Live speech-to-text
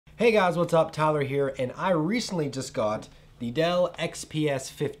Hey guys, what's up? Tyler here, and I recently just got the Dell XPS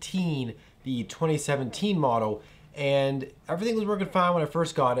 15, the 2017 model, and everything was working fine when I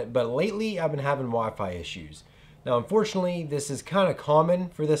first got it, but lately I've been having Wi-Fi issues. Now, unfortunately, this is kind of common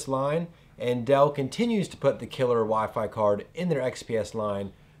for this line, and Dell continues to put the killer Wi-Fi card in their XPS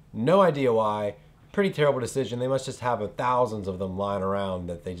line. No idea why. Pretty terrible decision. They must just have thousands of them lying around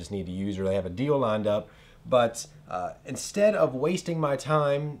that they just need to use, or they have a deal lined up. But instead of wasting my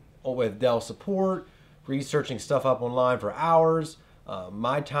time with Dell support, researching stuff up online for hours,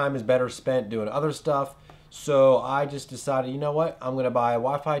 my time is better spent doing other stuff. So I just decided, you know what, I'm gonna buy a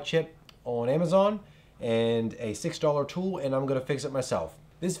Wi-Fi chip on Amazon and a $6 tool, and I'm gonna fix it myself.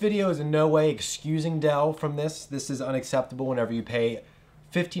 This video is in no way excusing Dell from this. This is unacceptable. Whenever you pay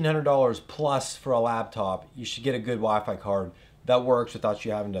 $1,500 plus for a laptop, you should get a good Wi-Fi card that works without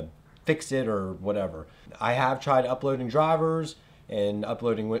you having to fix it or whatever. I have tried uploading drivers and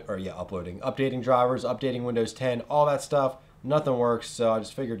updating drivers, updating Windows 10, all that stuff. Nothing works, so I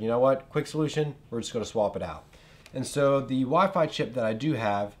just figured, you know what, quick solution, we're just gonna swap it out. And so the Wi-Fi chip that I do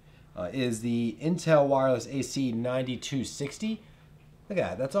have is the Intel Wireless AC 9260. Look at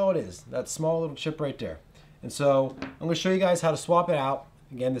that, that's all it is. That small little chip right there. And so I'm gonna show you guys how to swap it out.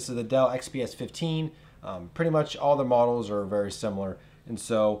 Again, this is the Dell XPS 15. Pretty much all the models are very similar. And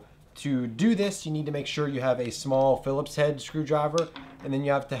so to do this, you need to make sure you have a small Phillips head screwdriver, and then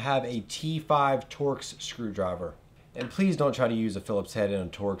you have to have a T5 Torx screwdriver. And please don't try to use a Phillips head and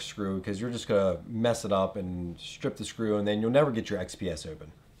a Torx screw, because you're just gonna mess it up and strip the screw, and then you'll never get your XPS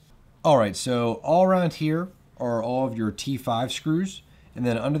open. All right, so all around here are all of your T5 screws, and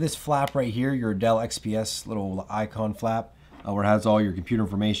then under this flap right here, your Dell XPS little icon flap, where it has all your computer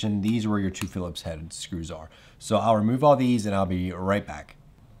information, these are where your two Phillips head screws are. So I'll remove all these and I'll be right back.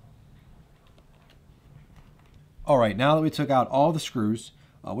 All right, now that we took out all the screws,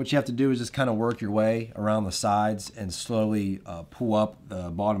 what you have to do is just kind of work your way around the sides and slowly pull up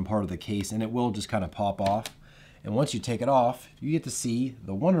the bottom part of the case, and it will just kind of pop off. And once you take it off, you get to see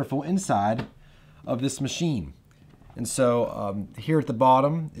the wonderful inside of this machine. And so here at the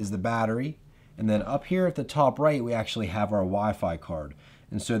bottom is the battery, and then up here at the top right, we actually have our Wi-Fi card.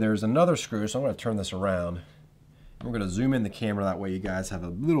 And so there's another screw, so I'm going to turn this around. We're going to zoom in the camera, that way you guys have a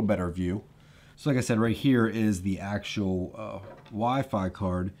little better view. So like I said, right here is the actual Wi-Fi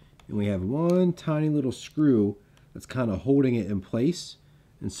card, and we have one tiny little screw that's kind of holding it in place.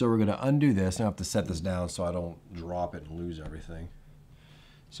 And so we're going to undo this. I have to set this down so I don't drop it and lose everything.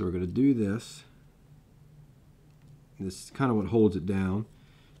 So we're going to do this. This is kind of what holds it down.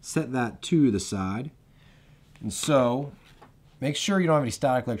 Set that to the side. And so make sure you don't have any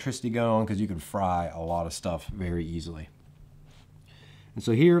static electricity going on, because you can fry a lot of stuff very easily. And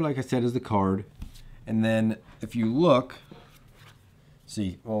so here, like I said, is the card. And then if you look,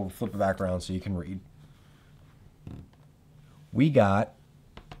 see, we'll flip it back around so you can read. We got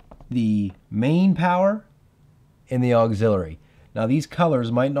the main power and the auxiliary. Now these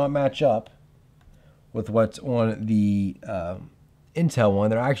colors might not match up with what's on the Intel one.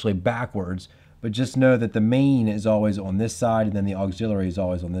 They're actually backwards, but just know that the main is always on this side and then the auxiliary is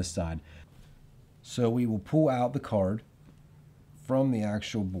always on this side. So we will pull out the card from the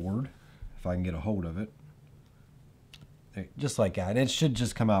actual board, if I can get a hold of it. Just like that. It should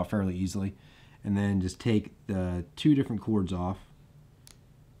just come out fairly easily. And then just take the two different cords off,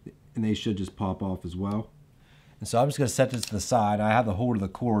 and they should just pop off as well. And so I'm just going to set this to the side. I have the hold of the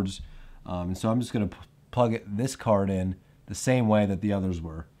cords, and so I'm just going to plug this card in the same way that the others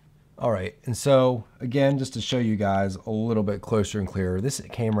were. All right, and so again, just to show you guys a little bit closer and clearer, this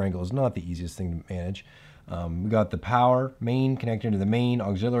camera angle is not the easiest thing to manage. We got the power main connected to the main,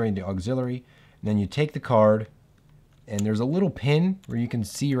 auxiliary into auxiliary, and then you take the card, and there's a little pin where you can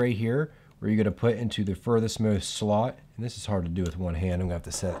see right here where you're going to put into the furthest most slot. And this is hard to do with one hand. I'm going to have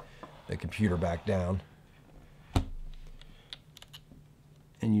to set the computer back down.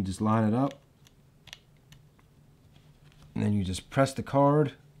 And you just line it up, and then you just press the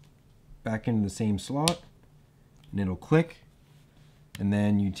card back into the same slot, and it'll click. And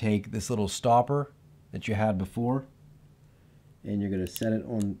then you take this little stopper that you had before, and you're going to set it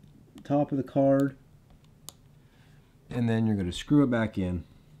on top of the card, and then you're going to screw it back in.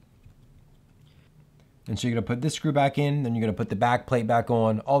 And so you're going to put this screw back in, then you're going to put the back plate back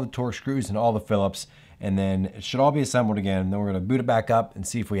on, all the Torx screws and all the Phillips, and then it should all be assembled again. Then we're going to boot it back up and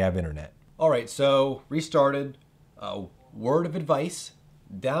see if we have internet. All right, so restarted. Word of advice: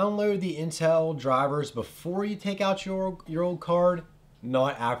 download the Intel drivers before you take out your old card,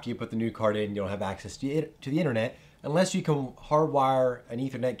 not after you put the new card in. You don't have access to the internet unless you can hardwire an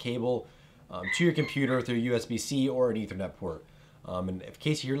Ethernet cable to your computer through USB-C or an Ethernet port. And in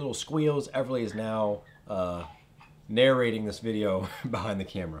case you hear little squeals, Everly is now narrating this video behind the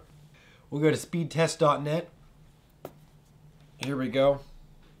camera. We'll go to speedtest.net. Here we go.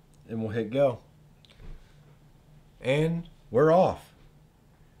 And we'll hit go. And we're off.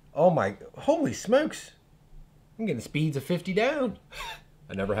 Oh my, holy smokes. I'm getting speeds of 50 down.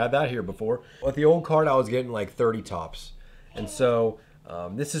 I never had that here before. With the old card, I was getting like 30 tops. And so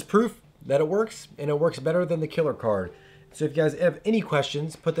this is proof that it works, and it works better than the killer card. So if you guys have any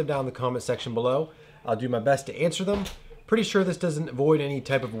questions, put them down in the comment section below. I'll do my best to answer them. Pretty sure this doesn't void any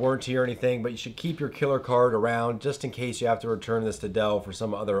type of warranty or anything, but you should keep your killer card around just in case you have to return this to Dell for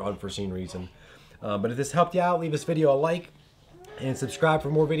some other unforeseen reason. But if this helped you out, leave this video a like and subscribe for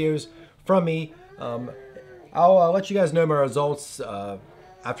more videos from me. I'll let you guys know my results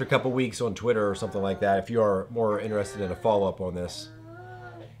after a couple weeks on Twitter or something like that if you are more interested in a follow-up on this.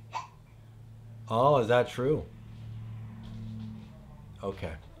 Oh, is that true?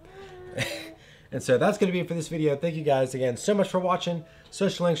 Okay. And so that's going to be it for this video. Thank you guys again so much for watching.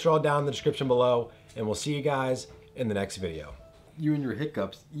 Social links are all down in the description below. And we'll see you guys in the next video. You and your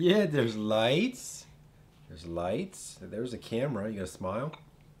hiccups. Yeah, there's lights. There's lights. There's a camera. You got to smile?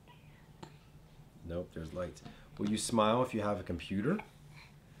 Nope, there's lights. Will you smile if you have a computer?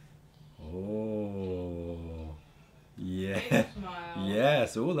 Oh. Yeah.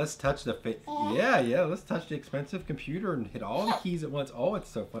 Yes. Oh, let's touch the face. Yeah. Let's touch the expensive computer and hit all the keys at once. Oh, it's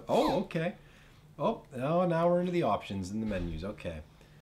so fun. Oh, okay. Oh, now we're into the options and the menus. Okay.